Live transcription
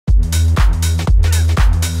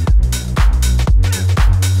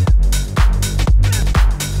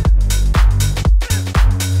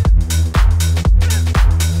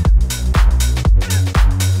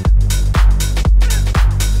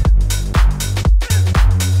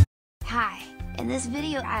this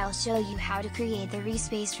video I'll show you how to create the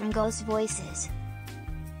respace from Ghost Voices.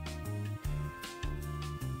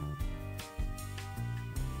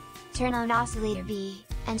 Turn on Oscillator B,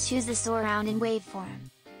 and choose the surround in waveform.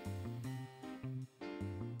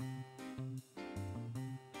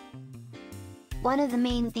 One of the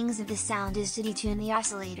main things of the sound is to detune the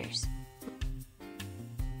oscillators.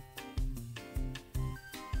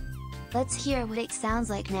 Let's hear what it sounds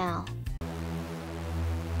like now.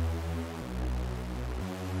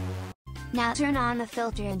 Now turn on the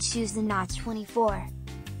filter and choose the notch 24.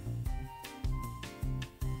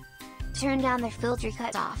 Turn down the filter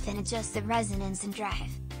cutoff and adjust the resonance and drive.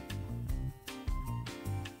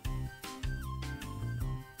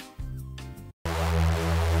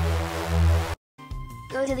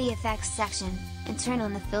 Go to the effects section, and turn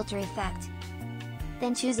on the filter effect.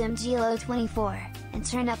 Then choose MacLeod 24, and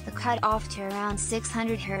turn up the cutoff to around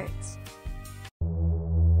 600 Hz.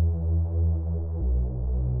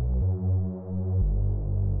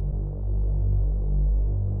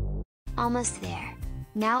 Almost there.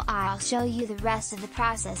 Now I'll show you the rest of the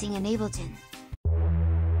processing in Ableton.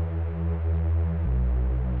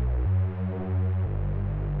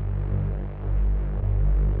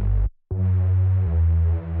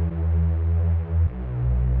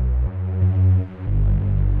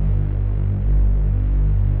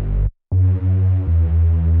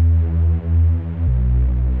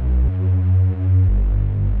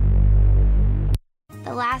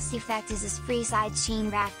 The last effect is this free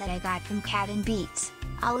sidechain rack that I got from Cat and Beats.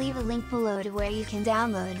 I'll leave a link below to where you can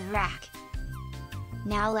download the rack.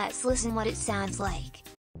 Now let's listen what it sounds like.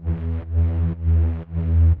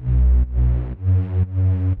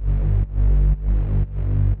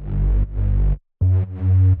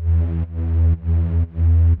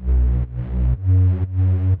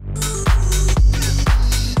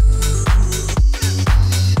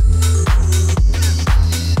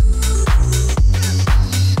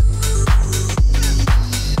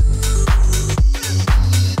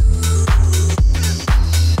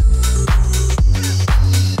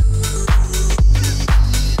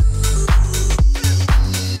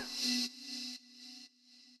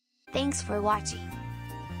 Thanks for watching.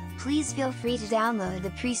 Please feel free to download the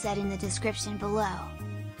preset in the description below.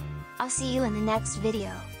 I'll see you in the next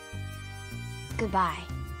video. Goodbye.